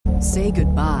Say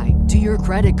goodbye to your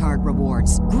credit card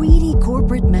rewards. Greedy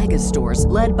corporate mega stores,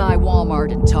 led by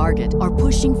Walmart and Target, are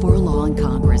pushing for a law in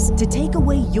Congress to take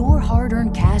away your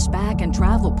hard-earned cash back and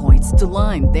travel points to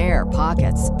line their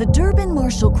pockets. The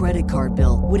Durbin-Marshall credit card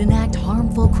bill would enact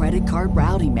harmful credit card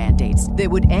routing mandates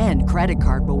that would end credit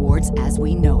card rewards as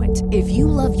we know it. If you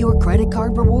love your credit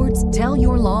card rewards, tell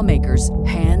your lawmakers,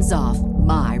 hands off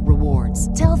my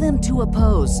rewards. Tell them to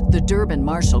oppose the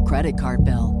Durbin-Marshall credit card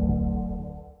bill.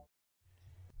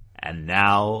 And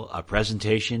now, a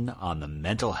presentation on the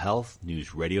Mental Health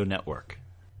News Radio Network.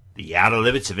 The Outer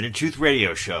Limits of Inner Truth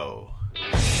Radio Show.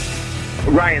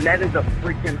 Ryan, that is a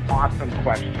freaking awesome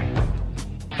question.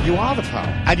 You are the power,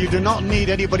 and you do not need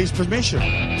anybody's permission.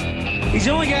 He's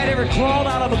the only guy that ever crawled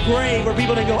out of a grave where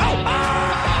people didn't go, oh,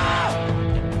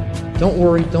 ah! Don't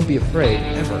worry, don't be afraid,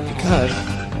 ever, because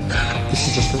this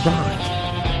is just a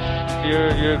ride.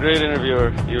 You're a great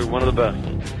interviewer. You're one of the best.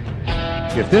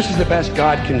 If this is the best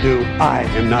God can do, I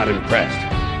am not impressed.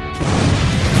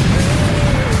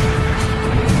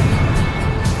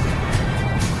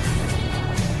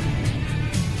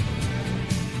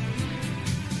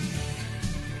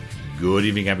 Good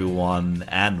evening, everyone,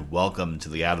 and welcome to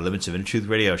the Outer Limits of Inner Truth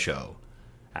Radio Show.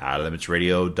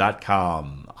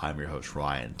 OuterLimitsRadio.com. I'm your host,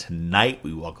 Ryan. Tonight,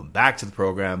 we welcome back to the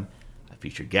program a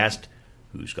featured guest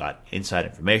who's got inside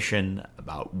information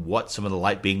about what some of the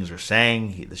light beings are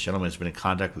saying. This gentleman has been in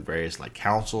contact with various light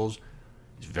councils.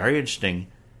 It's very interesting,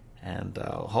 and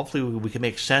hopefully we can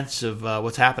make sense of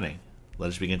what's happening. Let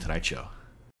us begin tonight's show.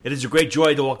 It is a great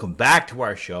joy to welcome back to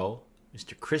our show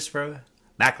Mr. Christopher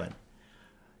Macklin.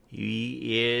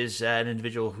 He is an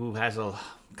individual who has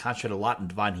concentrated a lot in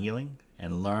divine healing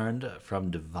and learned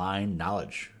from divine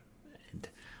knowledge. And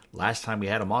last time we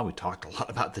had him on, we talked a lot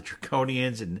about the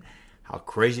Draconians and how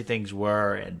crazy things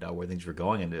were and where things were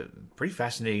going, and a pretty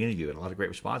fascinating interview and a lot of great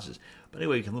responses. But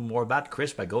anyway, you can learn more about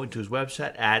Chris by going to his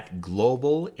website at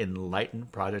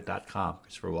globalenlightenproject.com.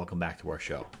 Christopher, welcome back to our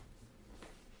show.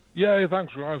 Yeah,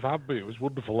 thanks, Ryan, for having me. It was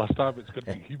wonderful last time. It's going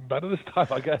to be even better this time,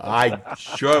 I guess. I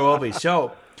sure will be.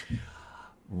 So,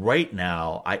 right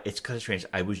now, it's kind of strange.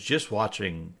 I was just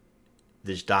watching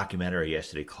this documentary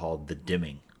yesterday called The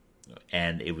Dimming.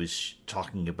 And it was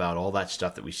talking about all that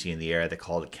stuff that we see in the air. They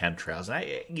call it chemtrails.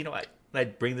 And I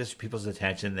bring this to people's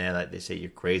attention. They say you're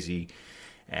crazy,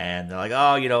 and they're like,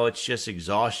 oh, it's just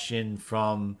exhaustion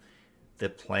from the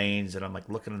planes. And I'm like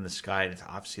looking in the sky, and it's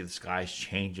obviously the sky's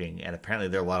changing. And apparently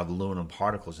there are a lot of aluminum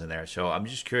particles in there. So I'm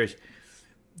just curious,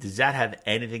 does that have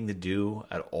anything to do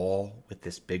at all with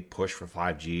this big push for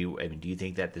 5G? I mean, do you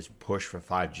think that this push for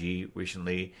 5G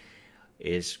recently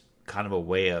is kind of a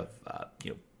way of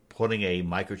putting a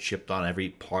microchip on every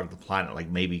part of the planet, like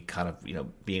maybe kind of,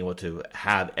 being able to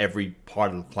have every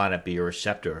part of the planet be a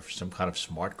receptor for some kind of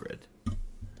smart grid?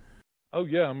 Oh,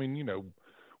 yeah. I mean,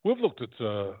 we've looked at,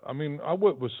 I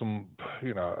work with some,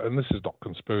 and this is not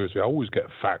conspiracy. I always get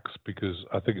facts because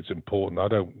I think it's important. I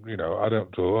don't do, I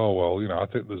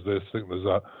think there's this, I think there's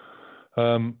that.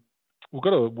 We've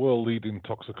got a world-leading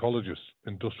toxicologist,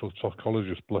 industrial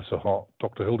toxicologist, bless her heart,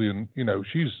 Dr. Hildy, and,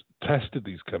 she's tested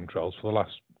these chemtrails for the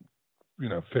last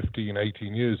 15,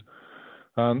 18 years.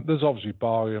 And there's obviously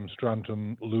barium,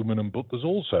 strontium, aluminum, but there's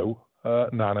also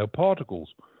nanoparticles,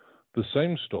 the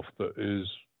same stuff that is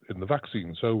in the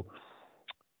vaccine. So,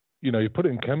 you put it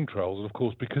in chemtrails, and of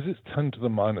course, because it's 10 to the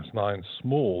minus 9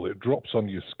 small, it drops on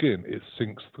your skin, it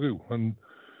sinks through. And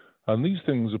these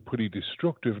things are pretty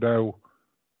destructive. Now,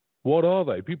 what are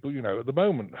they? People, at the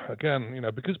moment, again,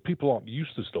 because people aren't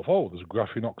used to stuff. Oh, there's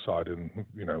graphene oxide and,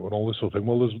 and all this sort of thing.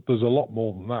 Well, there's a lot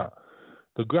more than that.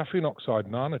 The graphene oxide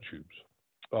nanotubes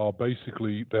are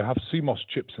basically, they have CMOS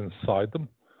chips inside them.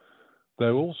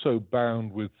 They're also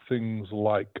bound with things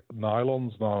like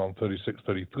nylons, nylon 36,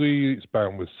 33. It's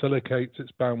bound with silicates.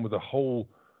 It's bound with a whole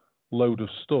load of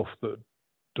stuff that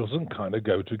doesn't kind of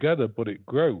go together, but it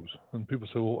grows. And people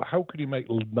say, well, how could you make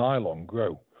nylon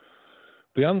grow?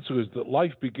 The answer is that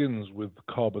life begins with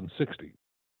carbon-60.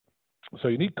 So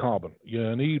you need carbon,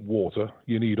 you need water,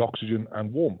 you need oxygen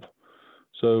and warmth.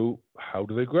 So how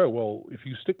do they grow? Well, if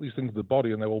you stick these things in the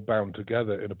body and they're all bound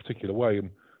together in a particular way, and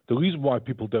the reason why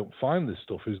people don't find this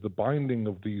stuff is the binding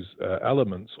of these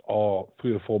elements are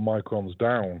 3 or 4 microns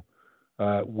down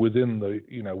within the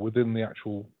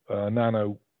actual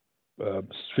nano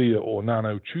sphere or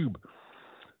nanotube.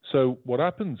 So what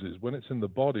happens is when it's in the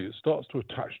body, it starts to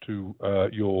attach to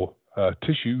your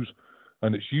tissues,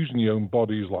 and it's using your own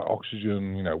bodies like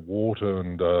oxygen, water,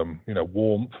 and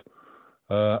warmth,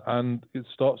 and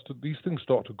these things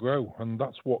start to grow, and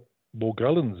that's what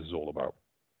Morgellons is all about.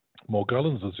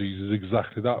 Morgellons disease is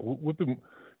exactly that. We've been,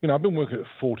 I've been working at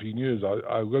 14 years.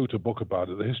 I wrote a book about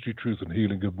it, The History, Truth, and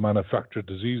Healing of Manufactured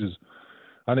Diseases.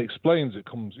 And it explains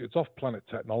it's off-planet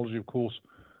technology, of course,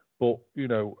 but,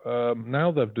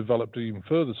 now they've developed it even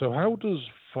further. So how does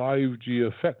 5G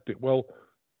affect it? Well,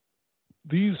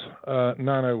 these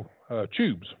nano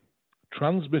tubes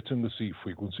transmit in the C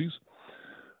frequencies,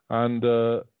 and,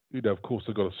 of course,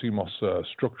 they've got a CMOS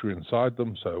structure inside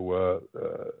them. So,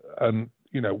 and,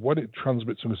 when it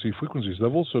transmits in the C frequencies,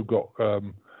 they've also got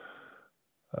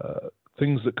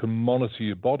things that can monitor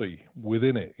your body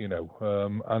within it,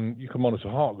 and you can monitor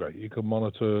heart rate, you can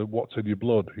monitor what's in your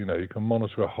blood, you can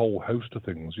monitor a whole host of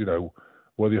things,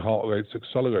 whether your heart rate's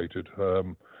accelerated,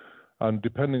 and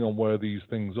depending on where these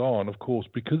things are, and of course,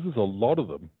 because there's a lot of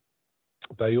them,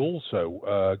 they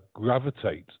also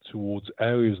gravitate towards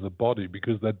areas of the body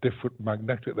because they're different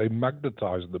they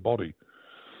magnetize the body.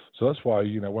 So that's why,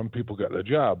 when people get their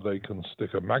jab, they can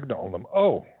stick a magnet on them.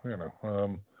 Oh,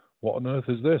 what on earth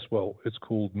is this? Well, it's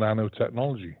called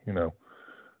nanotechnology,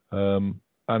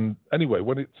 and anyway,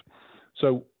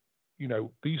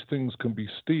 these things can be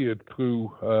steered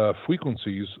through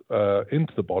frequencies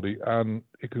into the body, and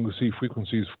it can receive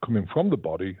frequencies coming from the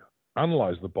body,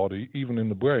 analyze the body, even in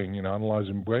the brain,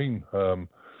 analyzing brain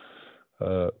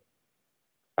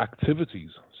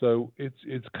activities. So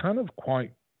it's kind of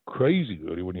quite crazy,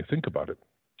 really, when you think about it.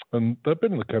 And they've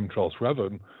been in the chemtrails forever.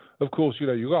 And of course,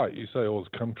 you're right. You say, oh, there's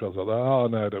chemtrails out there. Oh,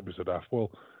 no, don't be so daft.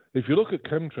 Well, if you look at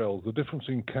chemtrails, the difference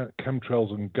in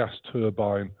chemtrails and gas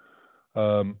turbine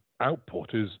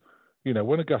output is,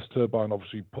 when a gas turbine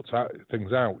obviously puts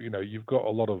things out, you've got a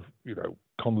lot of,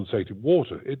 condensated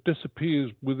water. It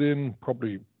disappears within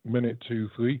probably a minute, 2,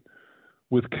 3.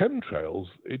 With chemtrails,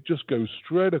 it just goes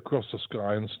straight across the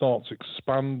sky and starts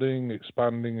expanding, and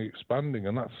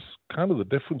that's kind of the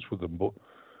difference with them. But,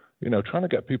 trying to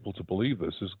get people to believe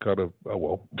this is kind of, oh,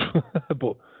 well.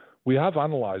 But we have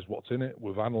analyzed what's in it.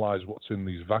 We've analyzed what's in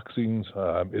these vaccines.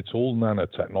 It's all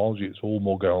nanotechnology. It's all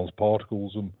Morgellons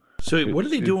particles. And so what are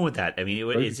they doing with that? I mean,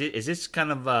 is this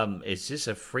kind of is this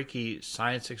a freaky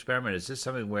science experiment? Is this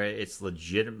something where it's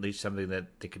legitimately something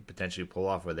that they could potentially pull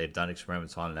off, where they've done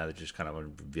experiments on and now they're just kind of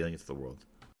revealing it to the world?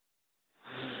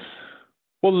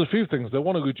 Well, there's a few things. They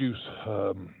want to reduce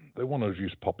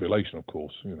population, of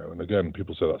course, and again,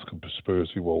 people say that's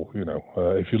conspiracy. Well,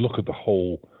 if you look at the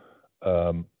whole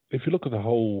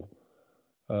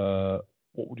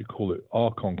what would you call it,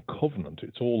 Archon Covenant,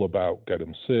 it's all about get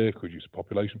them sick, reduce the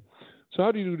population. So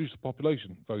how do you reduce the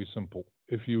population? Very simple.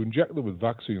 If you inject them with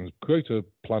vaccines, create a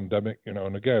pandemic,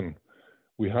 and again,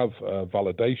 we have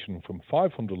validation from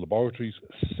 500 laboratories,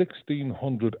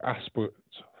 1,600 aspirates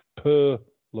per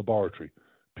laboratory.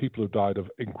 People who died of,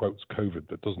 in quotes, COVID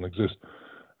that doesn't exist.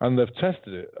 And they've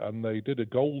tested it, and they did a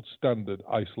gold standard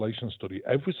isolation study.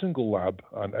 Every single lab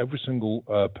and every single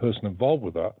person involved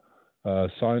with that,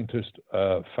 scientist,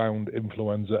 found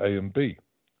influenza A and B.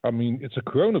 I mean, it's a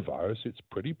coronavirus. It's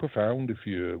pretty profound. If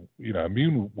you're,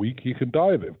 immune weak, you can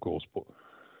die of it, of course. But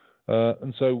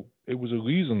and so it was a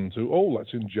reason to,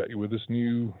 let's inject you with this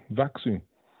new vaccine.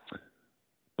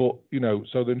 But,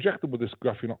 so they inject them with this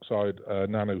graphene oxide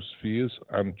nanospheres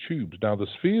and tubes. Now, the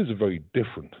spheres are very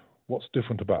different. What's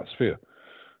different about a sphere?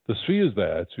 The sphere is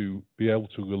there to be able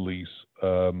to release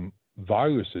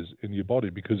viruses in your body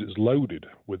because it's loaded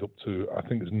with up to, I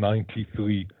think it's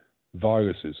 93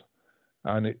 viruses.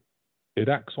 And it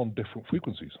acts on different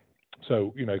frequencies.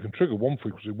 So, you can trigger one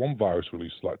frequency, one virus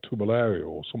release, like to malaria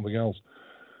or something else.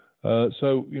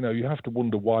 So, you have to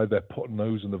wonder why they're putting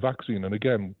those in the vaccine. And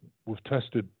again, we've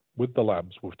tested with the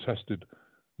labs, we've tested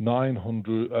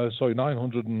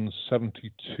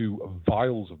 972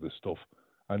 vials of this stuff.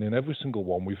 And in every single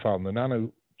one, we found the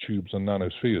nanotubes and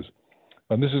nanospheres.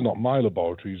 And this is not my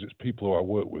laboratories, it's people who I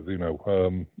work with, you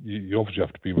obviously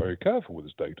have to be very careful with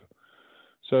this data.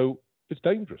 So it's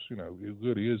dangerous, it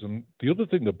really is. And the other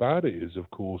thing about it is, of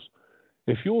course,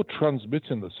 if you're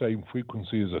transmitting the same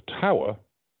frequency as a tower,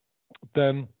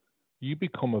 then you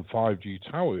become a 5G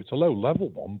tower. It's a low-level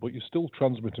one, but you're still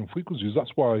transmitting frequencies.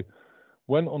 That's why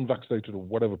when unvaccinated or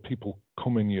whatever people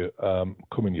come in your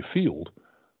field,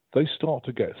 they start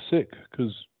to get sick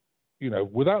because,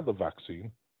 without the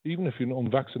vaccine, even if you're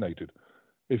unvaccinated,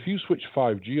 if you switch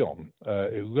 5G on,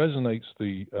 it resonates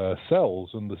the cells,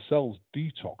 and the cells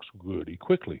detox really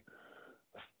quickly,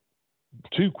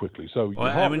 too quickly. So,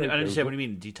 I understand what you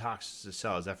mean. Detox the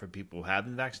cell. Is that for people who have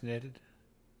been vaccinated?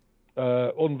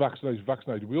 Unvaccinated,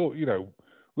 vaccinated. We all,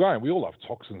 Ryan, we all have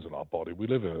toxins in our body. We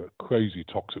live in a crazy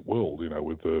toxic world,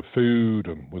 with the food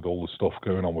and with all the stuff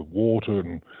going on with water.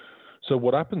 And so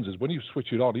what happens is when you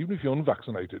switch it on, even if you're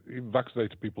unvaccinated,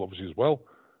 vaccinated people obviously as well,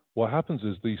 what happens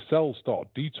is these cells start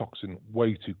detoxing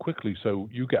way too quickly. So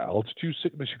you get altitude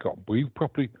sickness, you can't breathe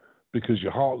properly because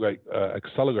your heart rate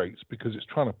accelerates because it's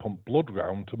trying to pump blood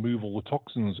around to move all the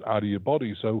toxins out of your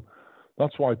body. So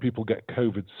that's why people get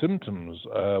COVID symptoms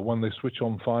when they switch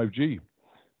on 5G.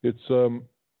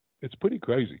 It's pretty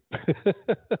crazy.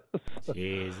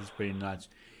 Jeez, it's pretty nuts.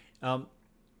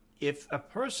 If a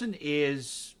person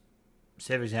is,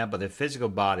 say for example, their physical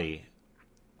body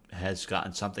has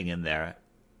gotten something in there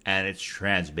and it's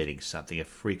transmitting something, a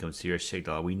frequency or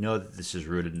signal, we know that this is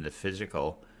rooted in the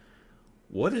physical.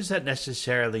 What does that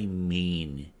necessarily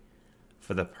mean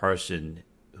for the person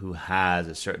who has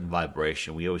a certain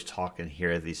vibration? We always talk and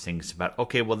hear these things about,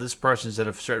 okay, well, this person's at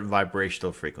a certain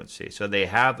vibrational frequency. So they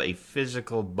have a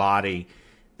physical body.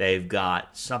 They've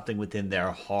got something within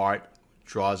their heart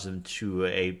draws them to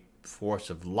a force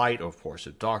of light or force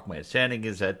of dark. My understanding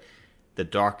is that the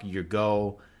darker you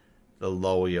go, the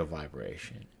lower your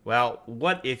vibration. Well,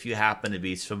 what if you happen to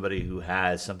be somebody who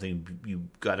has something,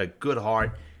 you've got a good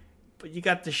heart, but you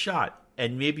got the shot,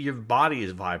 and maybe your body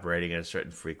is vibrating at a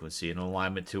certain frequency in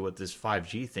alignment to what this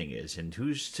 5G thing is? And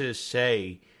who's to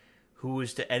say, who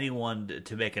is to anyone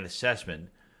to make an assessment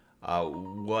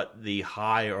what the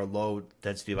high or low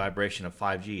density vibration of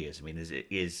 5G is? I mean,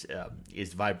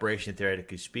 is vibration,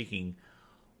 theoretically speaking,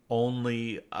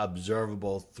 only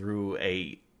observable through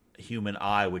a human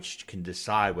eye, which can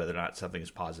decide whether or not something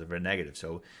is positive or negative?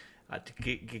 So,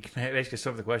 basically,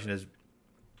 some of the question is,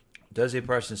 does a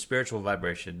person's spiritual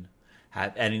vibration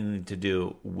have anything to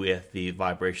do with the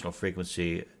vibrational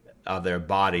frequency of their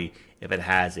body if it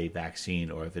has a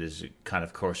vaccine or if it is kind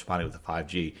of corresponding with the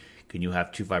 5G? Can you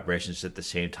have two vibrations at the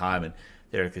same time? And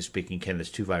theoretically speaking, can those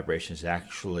two vibrations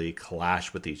actually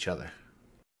clash with each other?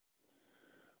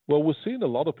 Well, we're seeing a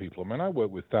lot of people. I mean, I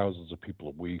work with thousands of people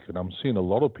a week, and I'm seeing a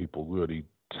lot of people really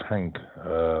tank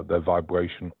their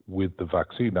vibration with the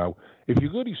vaccine. Now, if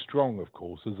you're really strong, of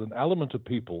course, there's an element of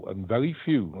people, and very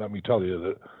few, let me tell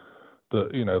you,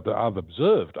 that I've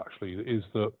observed actually, is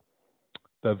that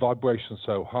their vibration's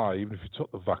so high, even if you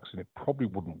took the vaccine, it probably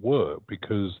wouldn't work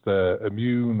because their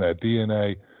immune, their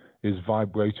DNA is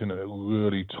vibrating at a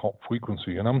really top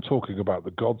frequency. And I'm talking about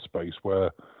the God space where,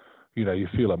 you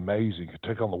feel amazing, you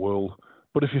take on the world.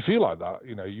 But if you feel like that,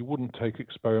 you wouldn't take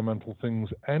experimental things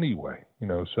anyway,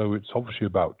 so it's obviously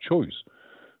about choice.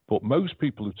 But most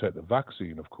people who take the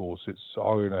vaccine, of course, it's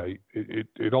RNA,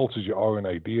 it alters your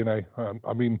RNA, DNA.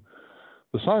 I mean,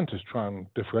 the scientists try and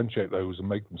differentiate those and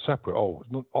make them separate.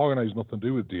 RNA has nothing to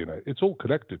do with DNA. It's all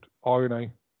connected.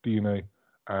 RNA, DNA,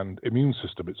 and immune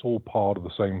system, it's all part of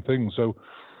the same thing. So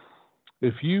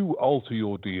if you alter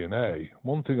your DNA,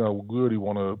 one thing I really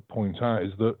want to point out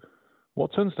is that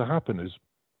what tends to happen is,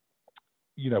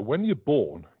 when you're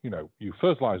born, your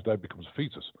fertilized egg becomes a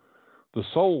fetus. The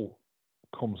soul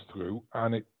comes through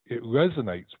and it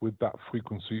resonates with that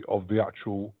frequency of the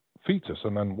actual fetus.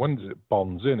 And then when it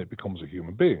bonds in, it becomes a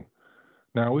human being.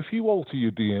 Now, if you alter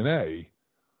your DNA,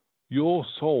 your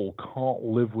soul can't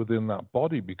live within that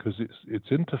body because its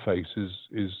interface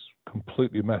is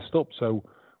completely messed up. So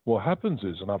what happens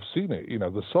is, and I've seen it,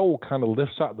 the soul kind of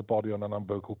lifts out of the body on an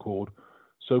umbilical cord.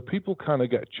 So people kind of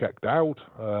get checked out.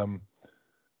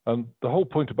 And the whole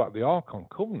point about the Archon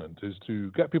Covenant is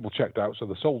to get people checked out so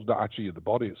the soul's not actually in the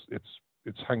body.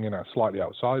 It's hanging out slightly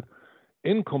outside.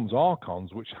 In comes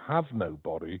Archons, which have no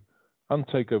body, and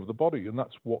take over the body. And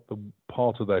that's what the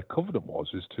part of their covenant was,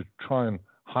 is to try and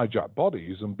hijack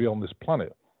bodies and be on this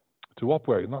planet to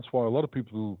operate. And that's why a lot of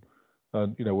people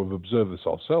who, we've observed this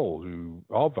ourselves, who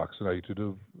are vaccinated,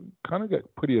 have kind of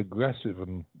get pretty aggressive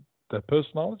and their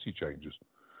personality changes.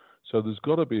 So there's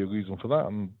got to be a reason for that,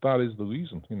 and that is the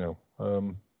reason,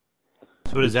 So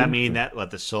does that mean that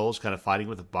the soul's kind of fighting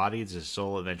with the body? Does the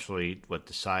soul eventually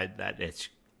decide that it's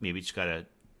got to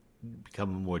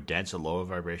become more dense, a lower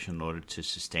vibration in order to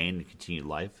sustain and continue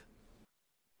life?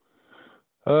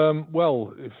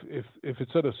 Well, if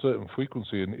it's at a certain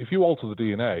frequency, and if you alter the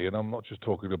DNA, and I'm not just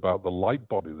talking about the light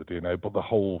body of the DNA, but the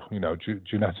whole,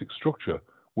 genetic structure,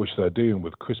 which they're doing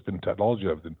with CRISPR technology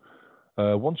and everything,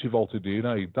 once you've altered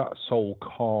DNA, that soul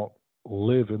can't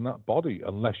live in that body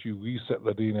unless you reset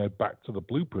the DNA back to the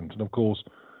blueprint. And of course,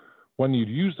 when you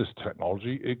use this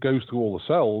technology, it goes through all the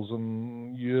cells,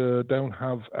 and you don't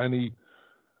have any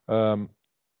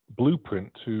blueprint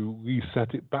to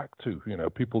reset it back to.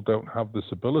 People don't have this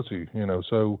ability.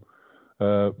 So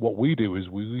what we do is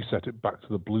we reset it back to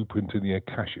the blueprint in the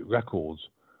Akashic records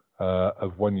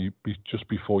of when just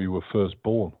before you were first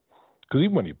born. Because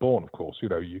even when you're born, of course,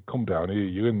 you come down here,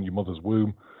 you're in your mother's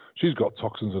womb. She's got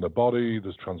toxins in her body.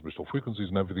 There's transmissional frequencies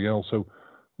and everything else. So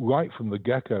right from the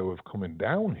get-go of coming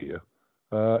down here,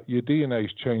 your DNA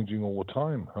is changing all the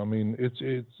time. I mean,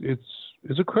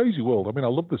 it's a crazy world. I mean, I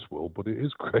love this world, but it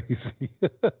is crazy.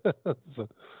 So.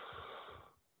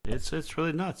 It's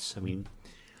really nuts. I mean,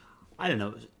 I don't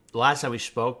know. The last time we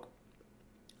spoke,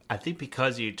 I think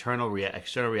because the external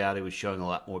reality was showing a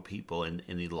lot more people in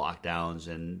the lockdowns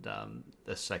and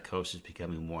the psychosis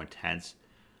becoming more intense,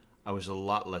 I was a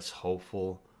lot less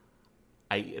hopeful.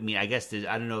 I mean, I guess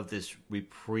I don't know if this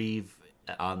reprieve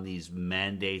on these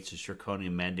mandates, or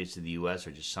draconian mandates in the U.S.,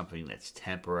 are just something that's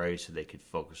temporary, so they could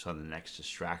focus on the next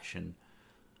distraction.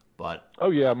 But I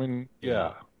mean,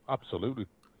 yeah, absolutely.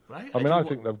 I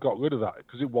think they've got rid of that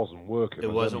because it wasn't working.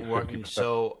 It wasn't working.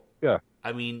 So yeah,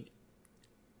 I mean,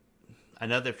 I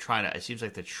know they're trying to. It seems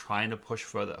like they're trying to push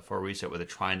for a reset, where they're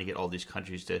trying to get all these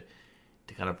countries to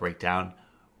kind of break down.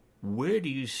 Where do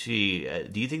you see?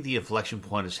 Do you think the inflection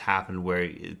point has happened where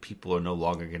people are no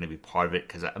longer going to be part of it?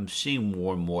 Because I'm seeing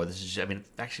more and more. I've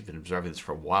actually been observing this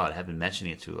for a while. I have been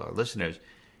mentioning it to our listeners.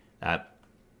 I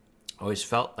always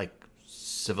felt like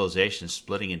civilization is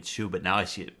splitting in two, but now I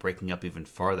see it breaking up even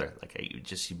farther. Like you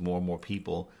just see more and more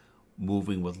people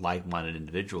moving with like-minded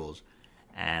individuals.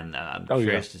 And I'm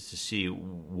curious to see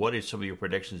what are some of your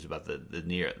predictions about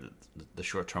the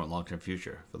short-term and long-term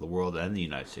future for the world and the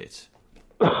United States.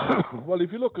 Well,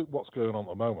 if you look at what's going on at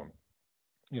the moment,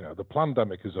 the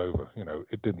pandemic is over.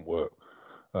 It didn't work.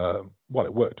 Well,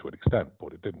 it worked to an extent,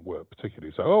 but it didn't work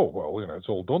particularly. So, it's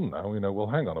all done now. Well,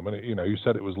 hang on a minute. You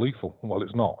said it was lethal. Well,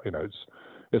 it's not.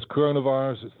 It's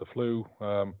coronavirus. It's the flu.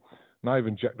 Now you've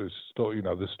injected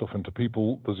this stuff into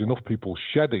people. There's enough people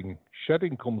shedding.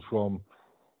 Shedding comes from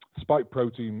spike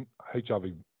protein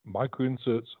HIV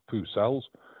microinserts through cells.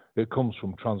 It comes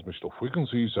from transmissional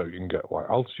frequencies, so you can get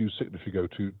altitude sickness if you go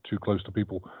too close to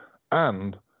people.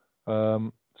 And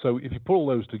so if you put all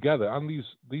those together, and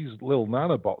these little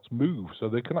nanobots move, so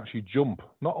they can actually jump,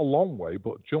 not a long way,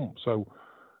 but jump. So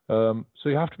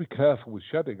you have to be careful with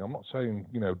shedding. I'm not saying,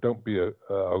 don't be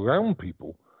around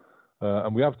people.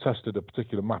 And we have tested a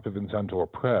particular map of intent or a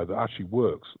prayer that actually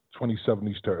works, 27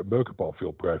 Esoteric Merkabah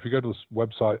field prayer. If you go to this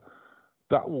website,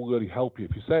 that will really help you.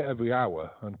 If you say it every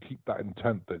hour and keep that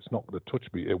intent that it's not going to touch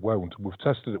me, it won't. We've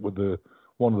tested it with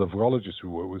one of the virologists we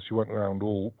work with. She went around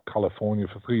all California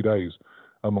for 3 days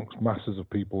amongst masses of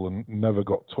people and never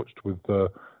got touched with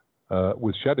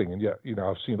shedding. And yet,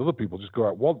 I've seen other people just go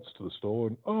out once to the store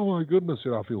and, oh my goodness,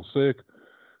 I feel sick.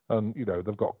 And,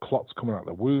 they've got clots coming out of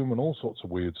the womb and all sorts of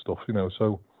weird stuff,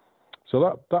 So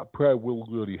that prayer will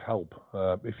really help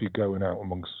if you're going out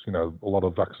amongst, a lot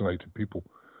of vaccinated people.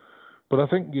 But I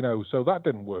think, so that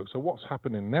didn't work. So what's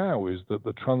happening now is that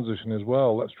the transition is,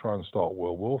 let's try and start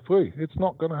World War III. It's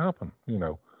not going to happen, We're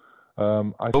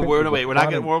not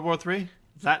getting World War III?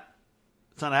 It's not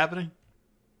happening?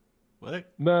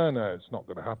 What? No, it's not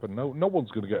going to happen. No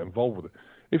one's going to get involved with it.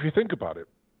 If you think about it,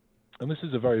 and this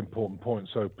is a very important point.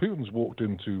 So Putin's walked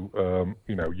into,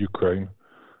 Ukraine.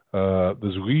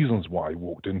 There's reasons why he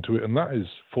walked into it, and that is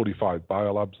 45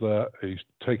 biolabs there. He's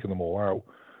taken them all out.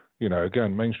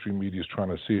 Again, mainstream media is trying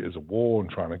to see it as a war and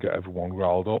trying to get everyone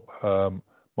riled up.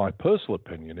 My personal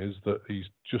opinion is that he's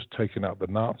just taken out the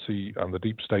Nazi and the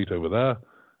deep state over there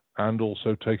and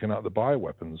also taken out the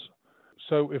bioweapons.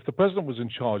 So if the president was in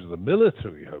charge of the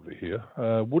military over here,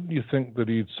 wouldn't you think that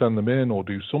he'd send them in or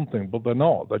do something? But they're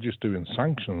not. They're just doing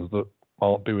sanctions that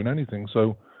aren't doing anything.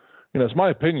 So, it's my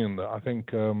opinion that I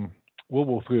think World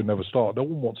War III would never start. No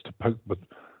one wants to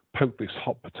poke this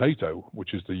hot potato,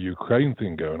 which is the Ukraine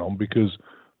thing going on, because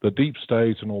the deep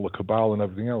state and all the cabal and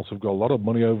everything else have got a lot of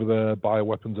money over there,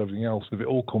 bioweapons, everything else. If it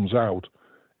all comes out,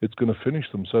 it's going to finish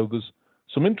them. So there's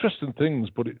some interesting things,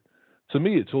 but to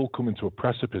me, it's all coming to a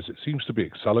precipice. It seems to be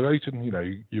accelerating.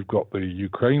 You've got the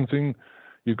Ukraine thing,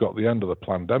 you've got the end of the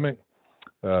pandemic,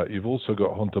 you've also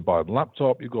got Hunter Biden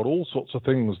laptop, you've got all sorts of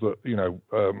things that,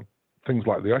 things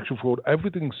like the election fraud.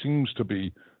 Everything seems to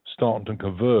be starting to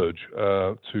converge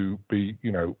to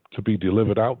be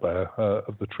delivered out there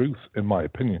of the truth, in my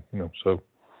opinion. So.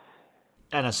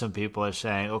 I know some people are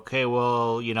saying, okay,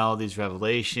 well, these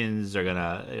revelations are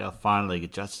gonna finally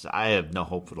get justice. I have no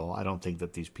hope at all. I don't think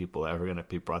that these people are ever gonna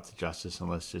be brought to justice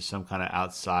unless there's some kind of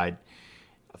outside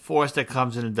force that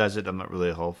comes in and does it. I'm not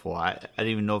really hopeful. I don't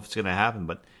even know if it's gonna happen.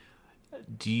 But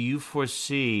do you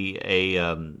foresee a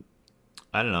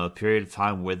period of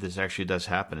time where this actually does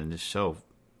happen? And if so,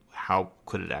 how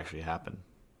could it actually happen?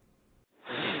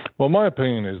 Well, my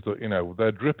opinion is that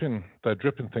they're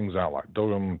dripping things out, like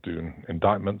Durham doing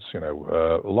indictments. A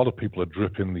lot of people are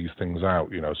dripping these things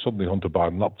out. Suddenly Hunter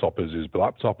Biden laptop is his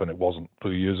laptop, and it wasn't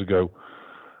 3 years ago.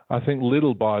 I think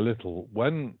little by little,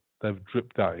 when they've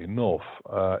dripped out enough,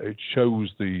 it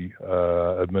shows the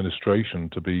administration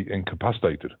to be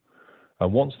incapacitated.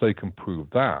 And once they can prove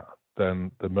that,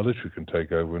 then the military can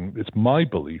take over. And it's my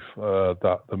belief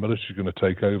that the military is going to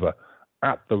take over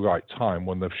at the right time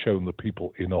when they've shown the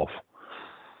people enough.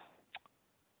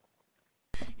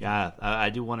 Yeah, I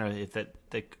do wonder if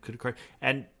that could occur.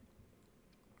 And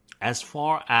as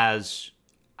far as,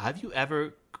 have you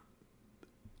ever,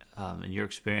 in your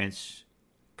experience,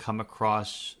 come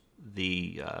across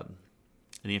the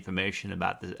information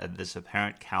about this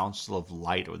apparent council of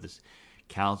light, or this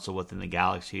council within the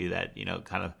galaxy that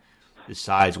kind of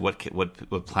decides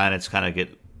what planets kind of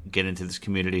get into this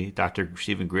community? Dr.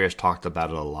 Stephen Greer has talked about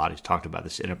it a lot. He's talked about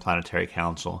this interplanetary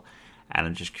council, and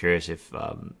I'm just curious if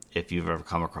you've ever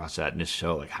come across that, and if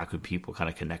so, like, how could people kind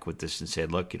of connect with this and say,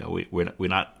 look, we're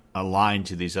not aligned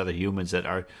to these other humans that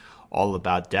are all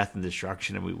about death and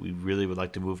destruction, and we really would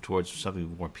like to move towards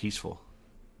something more peaceful.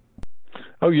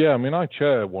 Oh, yeah. I mean, I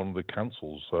chair one of the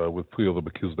councils with 3 other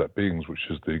Melchizedek beings, which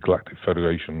is the Galactic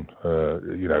Federation.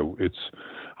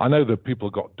 I know that people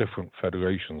have got different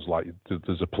federations, like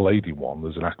there's a Palladian one,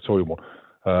 there's an Actorian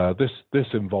one. This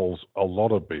involves a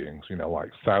lot of beings, like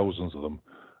thousands of them,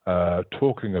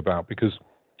 talking about, because,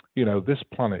 this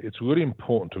planet, it's really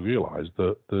important to realize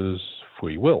that there's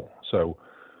free will. So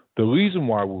the reason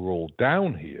why we're all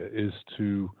down here is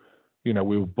to, we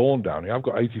were born down here. I've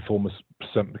got 84%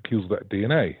 Melchizedek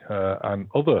DNA, and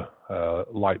other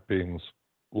light beings,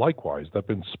 likewise, they've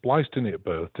been spliced in at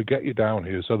birth to get you down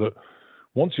here, so that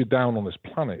once you're down on this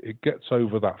planet, it gets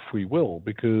over that free will,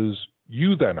 because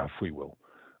you then have free will.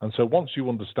 And so once you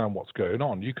understand what's going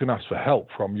on, you can ask for help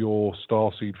from your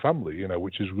starseed family,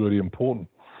 which is really important.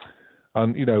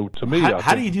 And, to me...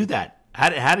 How do you do that?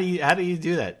 How do you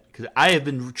do that? Because I have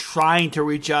been trying to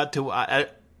reach out to... I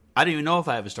don't even know if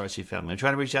I have a starseed family. I'm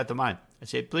trying to reach out to mine. I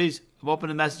say, please, I'm open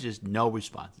to messages. No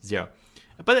response. 0.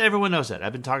 But everyone knows that.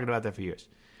 I've been talking about that for years.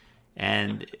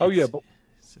 And but...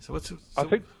 So what's... I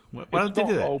think... Why don't they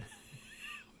do that?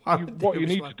 What you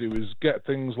need to do is get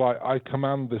things like, I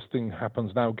command this thing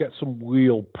happens now, get some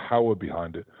real power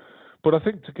behind it. But I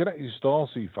think to connect your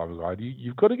starseed family, right,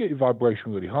 you've got to get your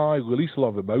vibration really high, release a lot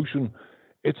of emotion.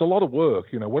 It's a lot of work.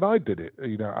 When I did it,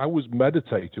 I was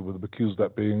meditating with the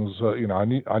Melchizedek beings.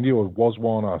 I knew it was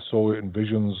one. I saw it in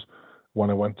visions when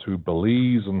I went to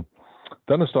Belize, and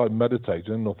then I started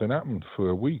meditating, and nothing happened for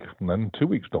a week, and then 2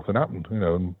 weeks, nothing happened.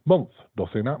 A month,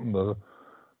 nothing happened.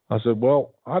 I said,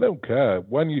 well, I don't care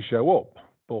when you show up,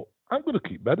 but I'm going to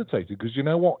keep meditating, because you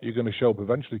know what? You're going to show up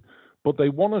eventually. But they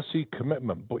want to see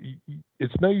commitment. But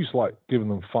it's no use like giving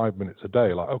them 5 minutes a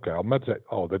day. Like, okay, I'll meditate.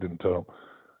 Oh, they didn't turn up.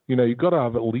 You've got to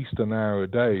have at least an hour a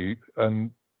day.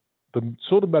 And the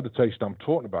sort of meditation I'm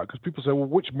talking about, because people say, well,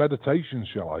 which meditation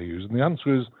shall I use? And the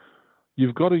answer is,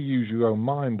 you've got to use your own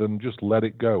mind and just let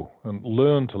it go and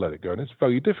learn to let it go. And it's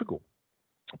very difficult,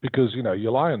 because,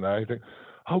 you're lying there, you think,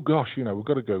 oh gosh, we've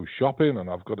got to go shopping, and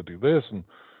I've got to do this, and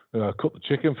cut the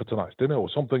chicken for tonight's dinner or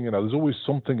something. There's always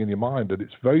something in your mind, and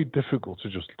it's very difficult to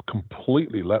just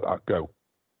completely let that go.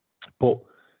 But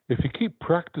if you keep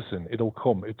practicing, it'll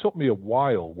come. It took me a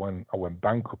while when I went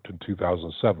bankrupt in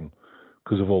 2007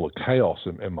 because of all the chaos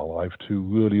in my life to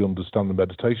really understand the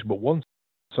meditation. But once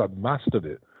I'd mastered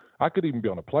it, I could even be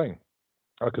on a plane.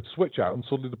 I could switch out, and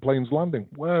suddenly the plane's landing.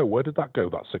 Where did that go,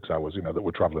 that 6 hours, that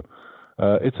we're traveling?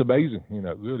 It's amazing,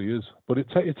 it really is. But it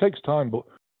takes time. But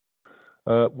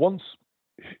once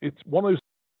it's one of those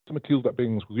Melchizedek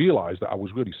beings realized that I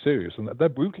was really serious, and they're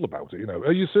brutal about it.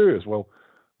 Are you serious? Well,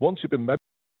 once you've been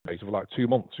meditating for like 2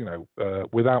 months,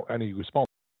 without any response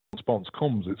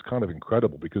comes, it's kind of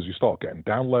incredible, because you start getting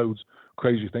downloads,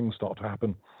 crazy things start to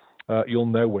happen. You'll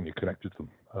know when you're connected to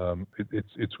them.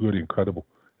 It's really incredible.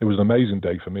 It was an amazing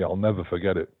day for me. I'll never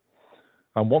forget it.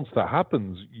 And once that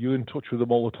happens, you're in touch with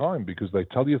them all the time, because they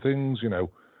tell you things.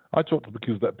 I talk to the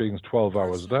Melchizedek beings 12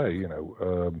 hours a day,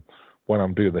 when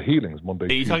I'm doing the healings, Monday,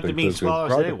 Tuesday, you talk to me Thursday,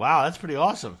 12 hours a day? Wow, that's pretty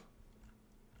awesome.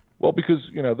 Well, because,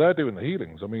 they're doing the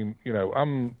healings. I mean,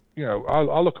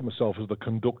 I look at myself as the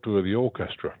conductor of the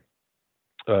orchestra.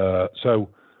 So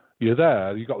you're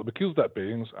there, you've got the Melchizedek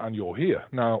beings, and you're here.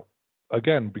 Now,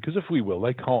 again, because of free will,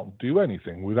 they can't do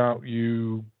anything without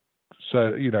you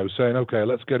saying, okay,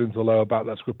 let's get into the lower back,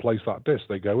 let's replace that disc.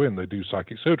 They go in, they do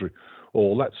psychic surgery.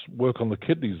 Or let's work on the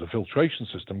kidneys, the filtration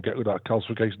system, get rid of that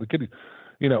calcification of the kidneys.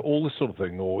 All this sort of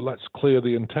thing. Or let's clear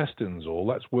the intestines, or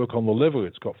let's work on the liver.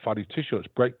 It's got fatty tissue. Let's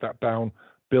break that down,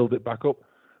 build it back up.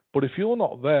 But if you're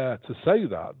not there to say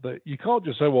that you can't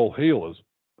just say, well, heal us.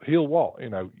 Heal what?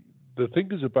 The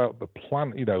thing is about the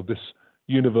plan, this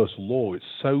universal law, it's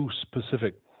so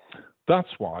specific. That's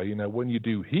why, when you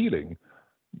do healing,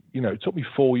 it took me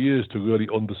 4 years to really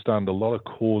understand a lot of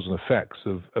cause and effects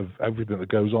of everything that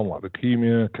goes on, like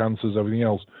leukemia, cancers, everything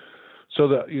else, so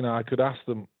that, I could ask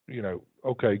them,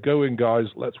 okay, go in, guys,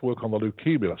 let's work on the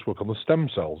leukemia, let's work on the stem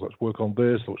cells, let's work on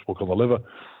this, let's work on the liver.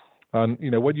 And,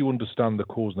 when you understand the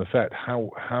cause and effect,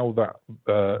 how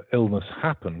that illness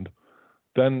happened,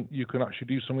 then you can actually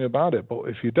do something about it. But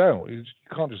if you don't, you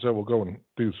can't just say, well, go and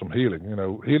do some healing.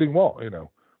 Healing what?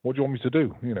 What do you want me to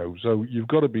do? So you've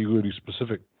got to be really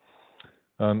specific.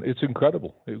 And it's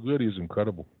incredible. It really is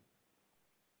incredible.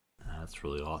 That's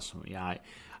really awesome. Yeah,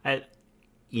 I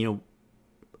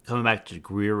coming back to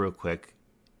Greer real quick,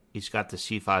 he's got the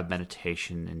C5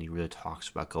 meditation, and he really talks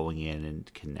about going in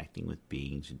and connecting with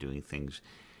beings and doing things.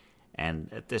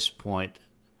 And at this point,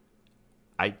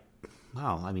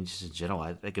 just in general,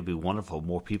 I think it'd be wonderful.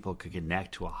 More people could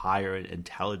connect to a higher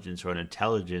intelligence, or an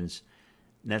intelligence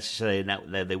necessarily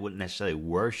that they wouldn't necessarily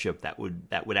worship. That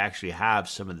would actually have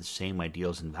some of the same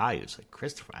ideals and values. Like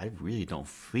Christopher, I really don't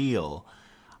feel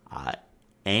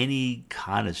any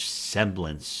kind of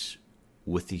semblance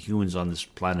with the humans on this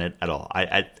planet at all.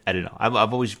 I don't know.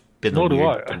 I've always been the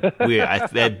weird.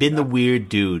 I've been the weird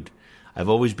dude. I've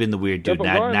always been the weird dude.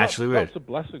 Ryan, naturally weird. That's a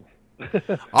blessing.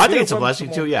 I think it's a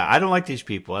blessing too. Yeah, I don't like these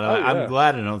people, and I'm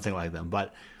glad I don't think like them.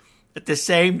 But at the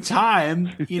same time,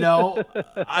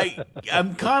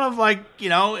 I'm kind of like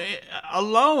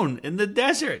alone in the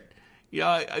desert.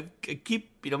 I keep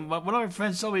one of my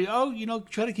friends told me,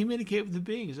 try to communicate with the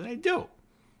beings, and I do.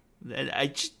 And I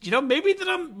just I'm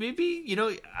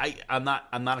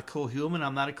not a cool human.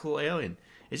 I'm not a cool alien.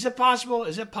 Is it possible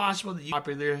that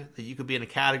you could be in a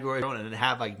category and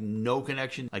have like no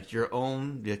connection, like your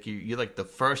own, like you're like the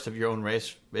first of your own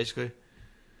race, basically?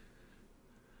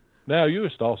 No, you're a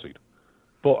starseed,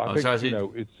 but I think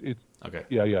starseed? It's okay.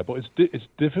 Yeah, but it's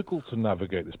difficult to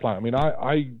navigate this planet.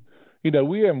 I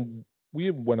mean, we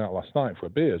went out last night for a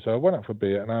beer, so I went out for a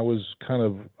beer, and I was kind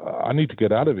of I need to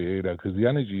get out of here, because the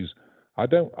energies. I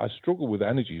struggle with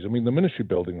energies. I mean, the ministry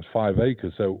building is 5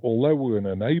 acres, so although we're in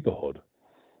a neighbourhood,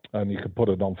 and you can put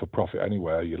a non-for-profit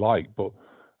anywhere you like, but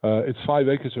it's 5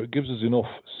 acres, so it gives us enough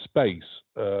space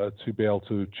to be able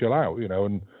to chill out,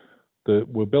 and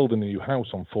we're building a new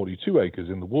house on 42 acres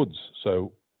in the woods.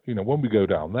 So, when we go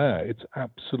down there, it's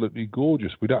absolutely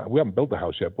gorgeous. We haven't built the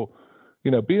house yet, but,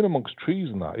 being amongst trees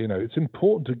and that, it's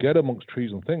important to get amongst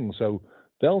trees and things. So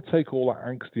they'll take all that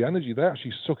angsty energy, they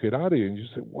actually suck it out of you, and you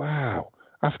say, wow,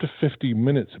 after 15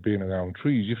 minutes of being around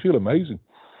trees, you feel amazing.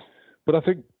 But I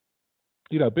think,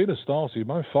 being a starseed,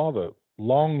 my father,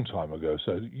 long time ago,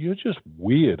 said, you're just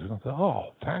weird. And I thought,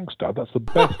 oh, thanks, Dad. That's the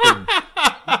best thing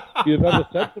you've ever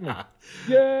said to me.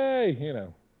 Yay,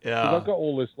 Yeah. I've got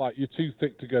all this, like, you're too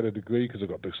thick to get a degree because I've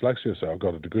got dyslexia, so I've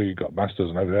got a degree, got masters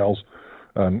and everything else.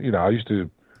 And, I used to,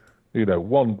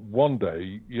 one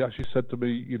day, he actually said to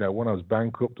me, when I was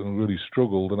bankrupt and really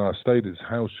struggled, and I stayed at his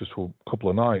house just for a couple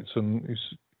of nights, and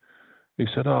he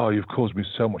said, oh, you've caused me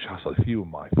so much hassle. If you were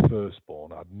my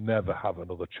firstborn, I'd never have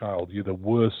another child. You're the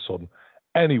worst son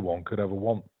anyone could ever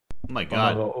want. Oh, my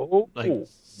God. Thought,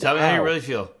 tell me how you really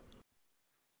feel.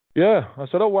 Yeah. I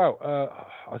said, oh, wow.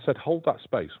 I said, hold that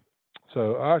space.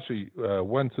 So I actually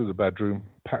went to the bedroom,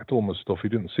 packed all my stuff. He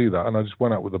didn't see that. And I just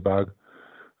went out with a bag.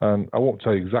 And I won't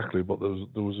tell you exactly, but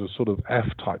there was a sort of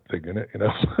F-type thing in it,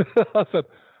 I said,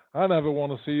 I never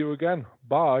want to see you again.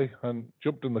 Bye. And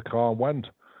jumped in the car and went.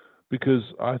 Because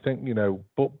I think,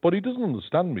 but he doesn't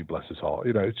understand me, bless his heart.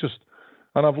 It's just,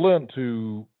 and I've learned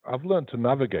to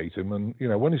navigate him. And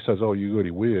when he says, "Oh, you're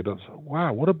really weird," I say,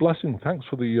 "Wow, what a blessing! Thanks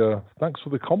for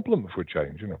the compliment for a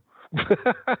change."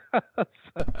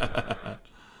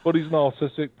 But he's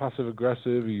narcissistic, passive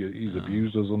aggressive. He's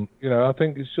abused us, and I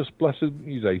think it's just blessed.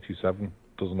 He's 87,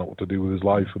 doesn't know what to do with his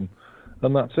life, and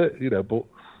that's it. But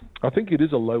I think it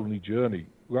is a lonely journey,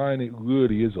 Ryan. It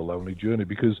really is a lonely journey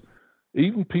because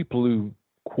even people who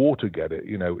quarter get it,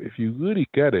 if you really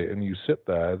get it and you sit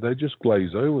there, they just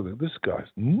glaze over it. This guy's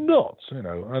nuts,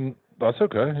 and that's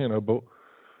okay, but,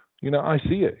 I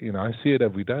see it, I see it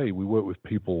every day. We work with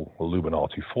people,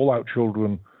 Illuminati Fallout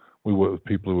children. We work with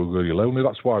people who are really lonely.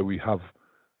 That's why we have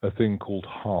a thing called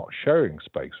Heart Sharing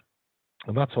Space.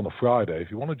 And that's on a Friday.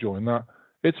 If you want to join that,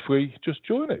 it's free. Just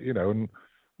join it, and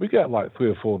we get like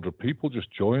 300 or 400 people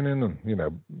just joining and,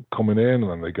 coming in, and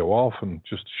then they go off and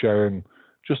just sharing,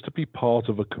 just to be part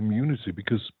of a community,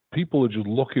 because people are just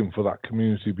looking for that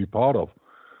community to be part of.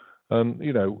 And,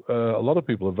 a lot of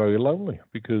people are very lonely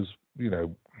because,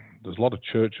 there's a lot of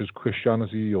churches,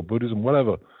 Christianity or Buddhism,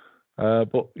 whatever.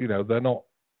 But, they're not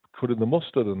cutting the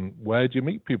mustard. And where do you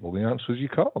meet people? The answer is you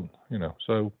can't,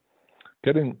 So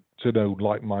getting to know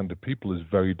like-minded people is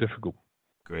very difficult.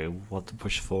 Great. We'll have to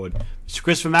push forward. Mr.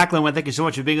 Christopher Macklin, I want to thank you so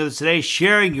much for being with us today,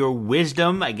 sharing your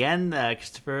wisdom. Again,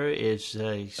 Christopher is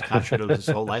he's concentrated his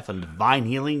whole life on divine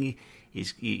healing.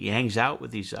 He hangs out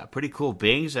with these pretty cool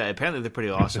beings. Apparently, they're pretty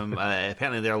awesome.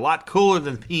 Apparently, they're a lot cooler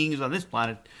than beings on this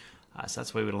planet. So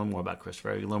that's why we can learn more about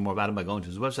Christopher. You can learn more about him by going to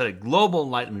his website at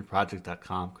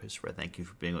globalenlightenmentproject.com. Christopher, thank you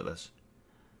for being with us.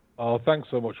 Oh, thanks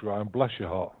so much, Ryan. Bless your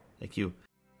heart. Thank you.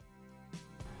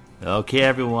 Okay,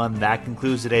 everyone, that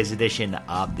concludes today's edition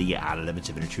of the Outer Limits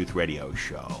of Inner Truth Radio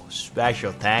Show.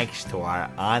 Special thanks to our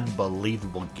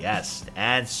unbelievable guests,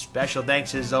 and special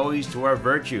thanks, as always, to our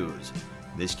virtues,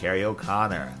 Miss Carrie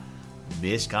O'Connor,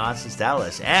 Miss Constance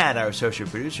Dallas, and our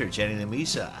associate producer, Jenny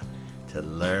Lamisa. To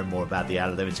learn more about the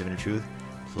Outer Limits of Inner Truth,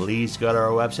 please go to our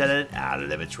website at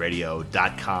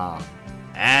outerlimitsradio.com.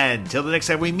 And till the next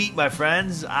time we meet, my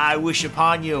friends, I wish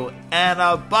upon you an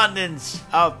abundance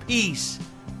of peace,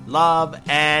 love,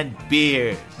 and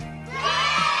beers.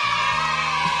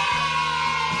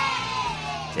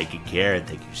 Take good care, and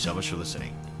thank you so much for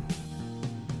listening.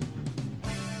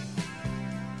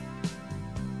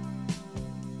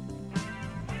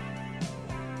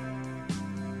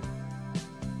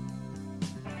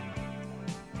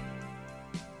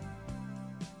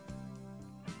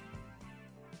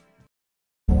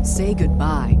 Say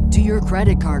goodbye to your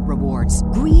credit card rewards.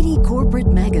 Greedy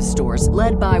corporate mega stores,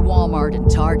 led by Walmart and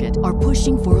Target, are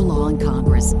pushing for a law in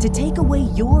Congress to take away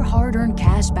your hard-earned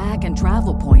cash back and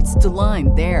travel points to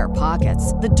line their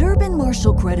pockets. The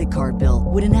Durbin-Marshall credit card bill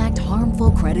would enact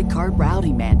harmful credit card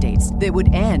routing mandates that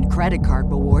would end credit card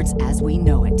rewards as we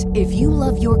know it. If you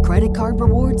love your credit card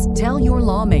rewards, tell your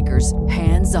lawmakers,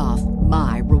 hands off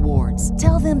my rewards.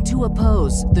 Tell them to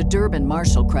oppose the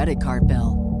Durbin-Marshall credit card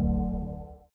bill.